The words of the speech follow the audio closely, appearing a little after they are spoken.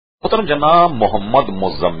محترم جناب محمد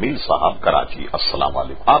مزمل صاحب کراچی، السلام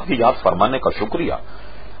علیکم، آپ کی یاد فرمانے کا شکریہ۔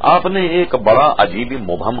 آپ نے ایک بڑا عجیب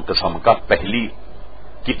مبہم قسم کا پہلی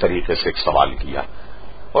کی طریقے سے ایک سوال کیا،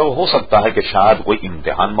 اور ہو سکتا ہے کہ شاید کوئی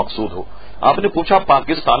امتحان مقصود ہو۔ آپ نے پوچھا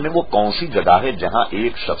پاکستان میں وہ کون سی جگہ ہے جہاں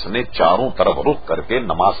ایک شخص نے چاروں طرف رخ کر کے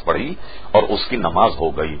نماز پڑھی اور اس کی نماز ہو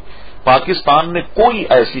گئی؟ پاکستان میں کوئی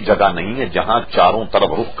ایسی جگہ نہیں ہے جہاں چاروں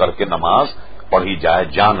طرف رخ کر کے نماز پڑھی جائے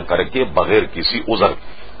جان کر کے بغیر کسی عذر۔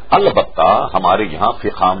 البتہ ہمارے یہاں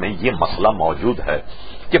فقہ میں یہ مسئلہ موجود ہے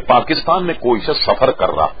کہ پاکستان میں کوئی شخص سفر کر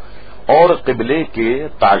رہا اور قبلے کے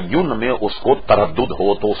تعین میں اس کو تردد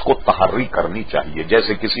ہو تو اس کو تحری کرنی چاہیے۔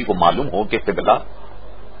 جیسے کسی کو معلوم ہو کہ قبلہ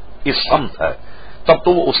اس سمت ہے تب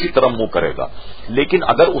تو وہ اسی طرف منہ کرے گا، لیکن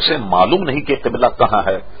اگر اسے معلوم نہیں کہ قبلہ کہاں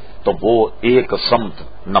ہے تو وہ ایک سمت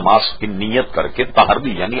نماز کی نیت کر کے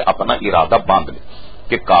تحری یعنی اپنا ارادہ باندھ لے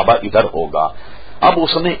کہ کعبہ ادھر ہوگا۔ اب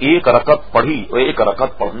اس نے ایک رکعت پڑھی، ایک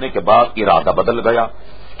رکعت پڑھنے کے بعد ارادہ بدل گیا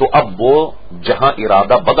تو اب وہ جہاں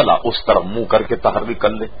ارادہ بدلا اس طرف منہ کر کے تحری کر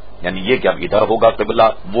لے، یعنی یہ کہ اب ادھر ہوگا قبلہ،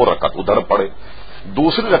 وہ رکعت ادھر پڑھے۔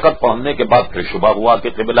 دوسری رکعت پڑھنے کے بعد پھر شبہ ہوا کہ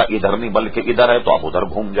قبلہ ادھر نہیں بلکہ ادھر ہے تو اب ادھر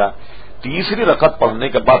گھوم جائے۔ تیسری رکعت پڑھنے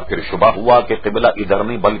کے بعد پھر شبہ ہوا کہ قبلہ ادھر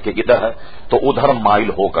نہیں بلکہ ادھر ہے تو ادھر مائل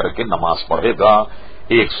ہو کر کے نماز پڑھے گا۔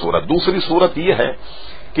 ایک صورت۔ دوسری صورت یہ ہے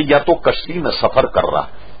کہ یا تو کشتی میں سفر کر رہا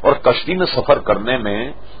اور کشتی میں سفر کرنے میں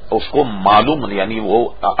اس کو معلوم یعنی وہ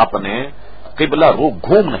اپنے قبلہ رخ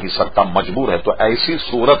گھوم نہیں سکتا، مجبور ہے، تو ایسی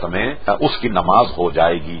صورت میں اس کی نماز ہو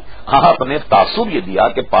جائے گی۔ ہاں آپ نے تاثر یہ دیا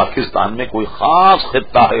کہ پاکستان میں کوئی خاص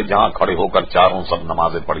خطہ ہے جہاں کھڑے ہو کر چاروں سب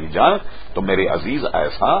نمازیں پڑھی جائیں، تو میرے عزیز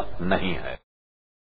ایسا نہیں ہے۔